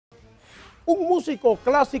Un músico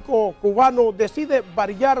clásico cubano decide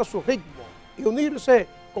variar su ritmo y unirse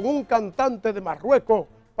con un cantante de Marruecos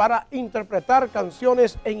para interpretar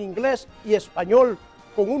canciones en inglés y español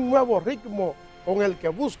con un nuevo ritmo con el que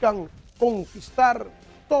buscan conquistar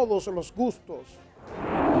todos los gustos.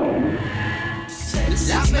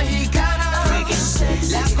 La mexicana,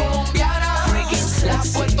 la colombiana, la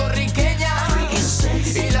puertorriqueña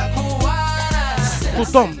y la cubana.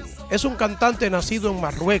 Tutón es un cantante nacido en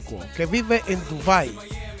Marruecos que vive en Dubay,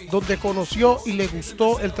 donde conoció y le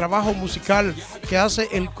gustó el trabajo musical que hace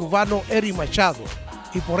el cubano Erick Machado,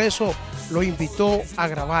 y por eso lo invitó a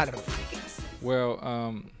grabar.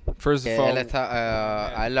 A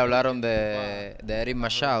él le hablaron de Erick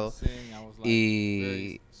Machado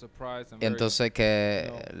y entonces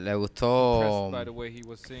que le gustó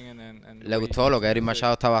lo que Erick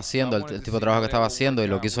Machado estaba haciendo, el tipo de trabajo que estaba haciendo, y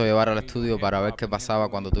lo quiso llevar al estudio para ver qué pasaba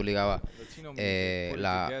cuando tú ligabas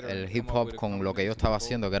el hip hop con lo que yo estaba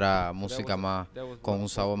haciendo, que era música más con un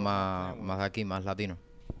sabor más de aquí, más latino.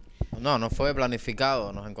 No fue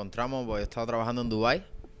planificado, nos encontramos porque yo estaba trabajando en Dubái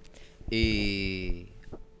y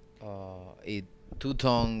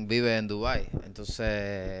Tutón vive en Dubái,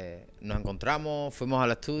 entonces nos encontramos, fuimos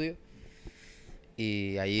al estudio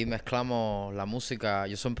y allí mezclamos la música.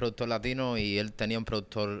 Yo soy un productor latino y él tenía un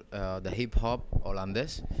productor de hip hop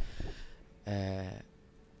holandés,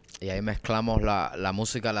 y ahí mezclamos la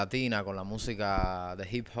música latina con la música de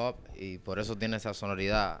hip hop, y por eso tiene esa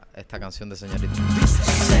sonoridad esta canción de Señorita.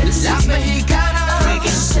 La mexicana,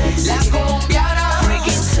 la colombiana,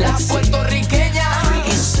 la puertorriqueña.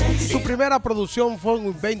 Su primera producción fue un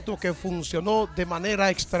invento que funcionó de manera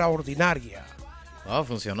extraordinaria.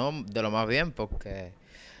 Funcionó de lo más bien porque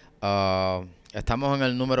estamos en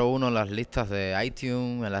el número 1 en las listas de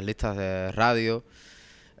iTunes, en las listas de radio,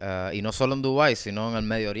 y no solo en Dubái, sino en el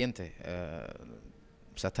Medio Oriente.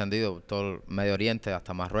 Se ha extendido todo el Medio Oriente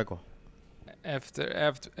hasta Marruecos.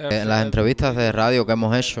 En las entrevistas de radio que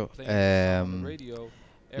hemos hecho,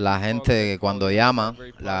 la gente cuando llama,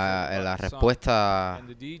 la respuesta,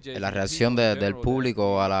 la reacción del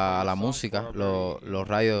público a la música, los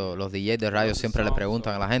DJs de radio siempre le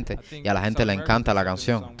preguntan a la gente, y a la gente le encanta la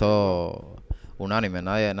canción, todo unánime,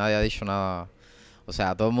 nadie ha dicho nada, o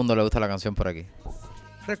sea, a todo el mundo le gusta la canción por aquí.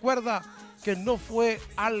 Recuerda que no fue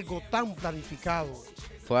algo tan planificado.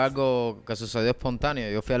 Fue algo que sucedió espontáneo.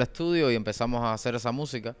 Yo fui al estudio y empezamos a hacer esa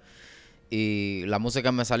música, y la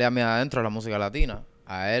música me salía a mí adentro, la música latina,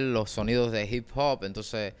 a él los sonidos de hip hop.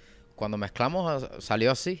 Entonces cuando mezclamos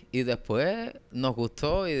salió así, y después nos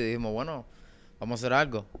gustó y dijimos, bueno, vamos a hacer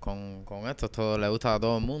algo con esto. Esto le gusta a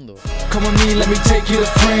todo el mundo.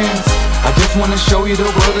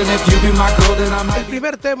 El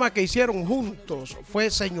primer tema que hicieron juntos fue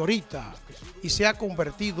Señorita, y se ha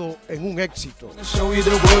convertido en un éxito.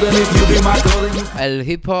 El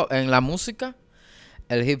hip hop en la música,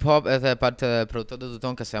 el hip hop es de parte del productor de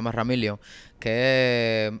Tutón, que se llama Ramilio,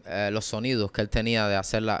 que es los sonidos que él tenía de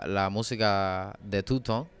hacer la música de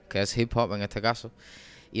Tutón, que es hip hop en este caso.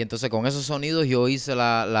 Y entonces con esos sonidos yo hice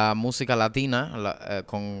la música latina,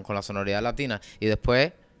 con la sonoridad latina. Y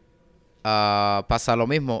después pasa lo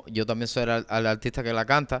mismo, yo también soy el artista que la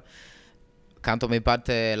canta, canto mi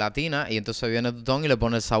parte latina, y entonces viene Tutón y le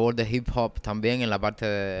pone el sabor de hip hop también en la parte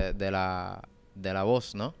de la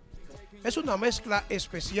voz, ¿no? Es una mezcla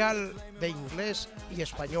especial de inglés y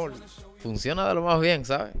español. Funciona de lo más bien,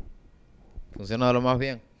 ¿sabes? Funciona de lo más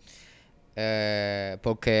bien.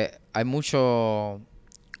 Porque hay muchos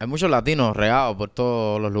latinos regados por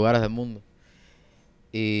todos los lugares del mundo.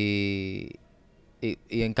 Y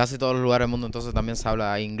en casi todos los lugares del mundo entonces también se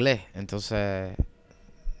habla inglés. Entonces,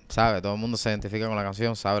 ¿sabe? Todo el mundo se identifica con la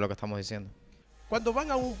canción, sabe lo que estamos diciendo. Cuando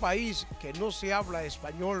van a un país que no se habla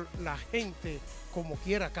español, la gente como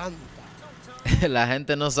quiera canta. La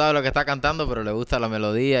gente no sabe lo que está cantando, pero le gusta la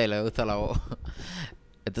melodía y le gusta la voz.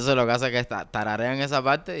 Entonces lo que hace es que tararean esa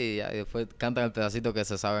parte y después cantan el pedacito que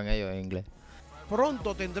se saben ellos en inglés.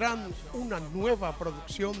 Pronto tendrán una nueva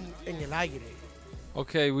producción en el aire.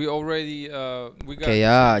 Que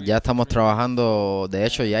ya estamos trabajando. De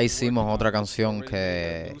hecho ya hicimos otra canción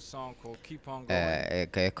que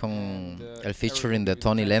es con el featuring de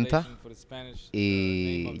Tony Lenta,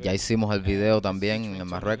 y ya hicimos el video también en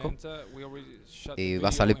Marruecos, y va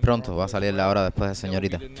a salir pronto, va a salir la hora después de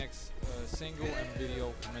Señorita.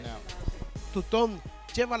 Tutón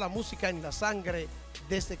lleva la música en la sangre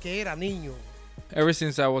desde que era niño. Ever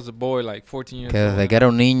since I was a boy, like 14 years Que desde old, que era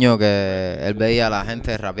un niño que él veía a la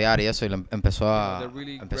gente rapear y eso, y empezó a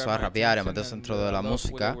rapear y a meterse dentro de la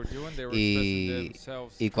música,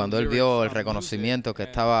 y cuando él vio el reconocimiento que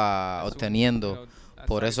estaba obteniendo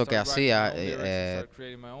por eso que hacía,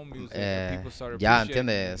 ya,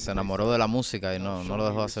 ¿entiendes? Se enamoró de la música y no lo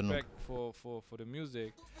dejó hacer nunca.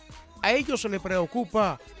 A ellos se les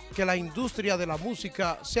preocupa que la industria de la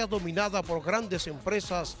música sea dominada por grandes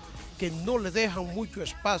empresas que no le dejan mucho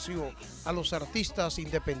espacio a los artistas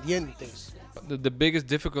independientes.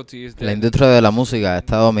 La industria de la música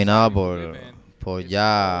está dominada por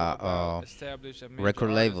ya record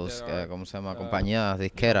labels, ¿cómo se llama? Compañías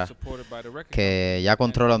disqueras que ya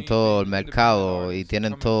controlan todo el mercado y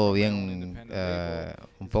tienen todo bien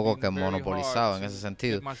un poco que monopolizado en ese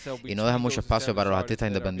sentido y no dejan mucho espacio para los artistas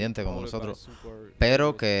independientes como nosotros,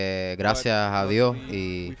 pero que gracias a Dios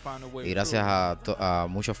y gracias a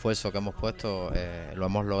mucho esfuerzo que hemos puesto lo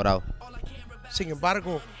hemos logrado. Sin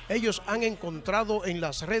embargo, ellos han encontrado en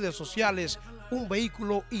las redes sociales un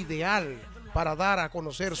vehículo ideal para dar a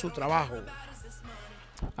conocer su trabajo.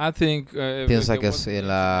 Piensa que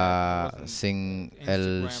sin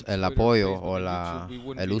el apoyo o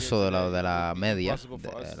el uso de la media,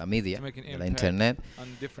 de la internet,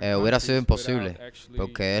 hubiera sido imposible,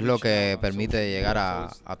 porque es lo que permite llegar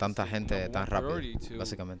a tanta gente tan rápido,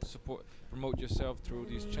 básicamente.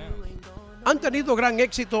 Han tenido gran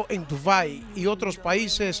éxito en Dubay y otros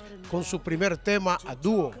países con su primer tema a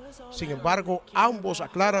dúo. Sin embargo, ambos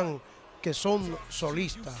aclaran que son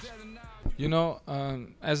solistas.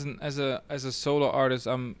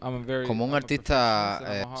 Como un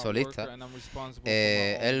artista solista,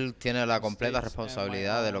 él tiene la completa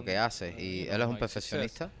responsabilidad de lo que hace y él es un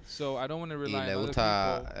perfeccionista y le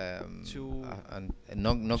gusta,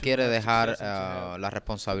 no quiere dejar la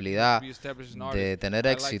responsabilidad de tener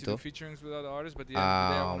éxito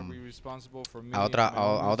a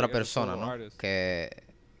otra persona, ¿no? Que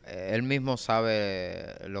él mismo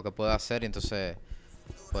sabe lo que puede hacer y entonces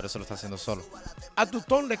por eso lo está haciendo solo. A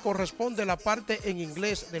Tutón le corresponde la parte en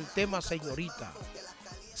inglés del tema Señorita.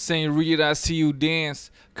 Señorita, I see you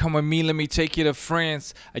dance. Come with me, let me take you to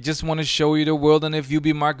France. I just want to show you the world, and if you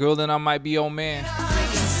be my girl, then I might be your man.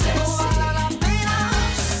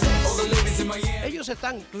 Ellos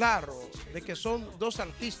están claros de que son dos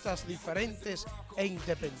artistas diferentes e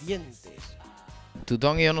independientes.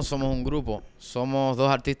 Tutón y yo no somos un grupo, somos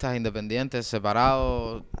dos artistas independientes,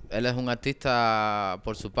 separados. Él es un artista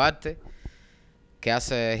por su parte que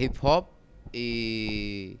hace hip hop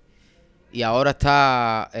y ahora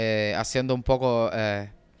está haciendo un poco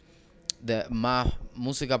de más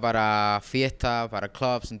música para fiestas, para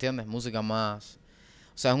clubs, ¿entiendes? Música más...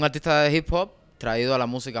 O sea, es un artista de hip hop traído a la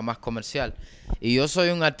música más comercial. Y yo soy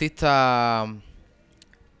un artista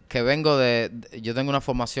que vengo yo tengo una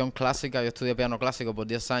formación clásica, yo estudié piano clásico por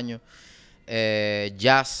 10 años,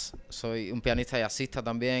 jazz, soy un pianista jazzista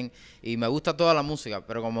también, y me gusta toda la música,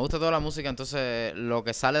 pero como me gusta toda la música, entonces lo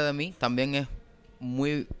que sale de mí también es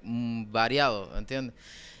muy variado, ¿entiendes?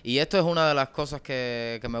 Y esto es una de las cosas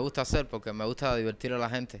que me gusta hacer, porque me gusta divertir a la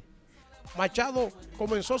gente. Machado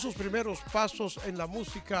comenzó sus primeros pasos en la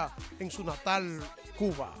música en su natal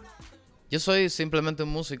Cuba. Yo soy simplemente un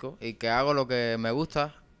músico y que hago lo que me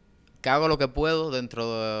gusta, que hago lo que puedo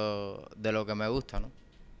dentro de lo que me gusta, ¿no?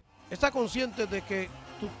 Está consciente de que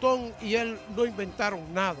Tutón y él no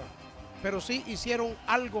inventaron nada, pero sí hicieron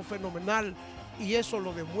algo fenomenal y eso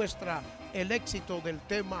lo demuestra el éxito del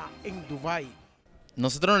tema en Dubái.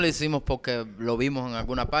 Nosotros no lo hicimos porque lo vimos en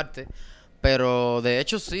alguna parte, pero de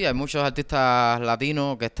hecho sí, hay muchos artistas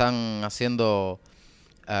latinos que están haciendo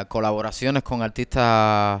colaboraciones con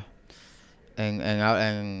artistas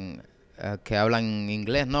que hablan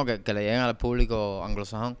inglés, ¿no? Que le lleguen al público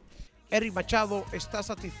anglosajón. Erick Machado está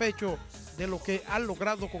satisfecho de lo que ha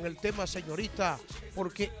logrado con el tema Señorita,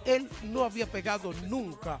 porque él no había pegado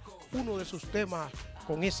nunca uno de sus temas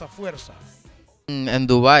con esa fuerza. En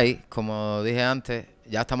Dubái, como dije antes,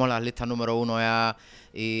 ya estamos en las listas número 1 ya,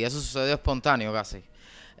 y eso sucedió espontáneo casi.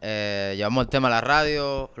 Llevamos el tema a la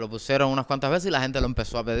radio, lo pusieron unas cuantas veces y la gente lo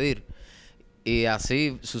empezó a pedir. Y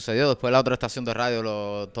así sucedió. Después la otra estación de radio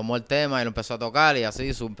lo tomó el tema y lo empezó a tocar y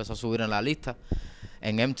así empezó a subir en la lista,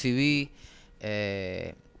 en MTV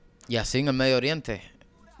y así en el Medio Oriente.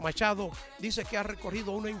 Machado dice que ha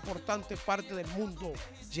recorrido una importante parte del mundo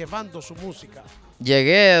llevando su música.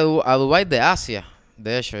 Llegué a Dubái de Asia,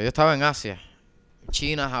 de hecho, yo estaba en Asia.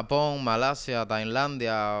 China, Japón, Malasia,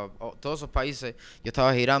 Tailandia, todos esos países. Yo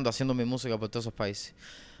estaba girando, haciendo mi música por todos esos países.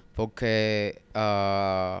 Porque,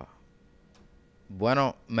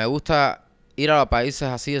 bueno, me gusta ir a países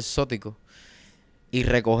así exóticos y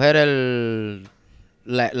recoger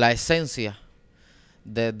la esencia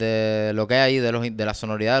de lo que hay ahí, de la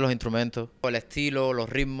sonoridad de los instrumentos, el estilo, los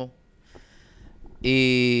ritmos.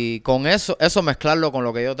 Y con eso mezclarlo con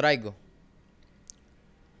lo que yo traigo.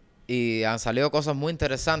 y han salido cosas muy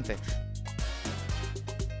interesantes.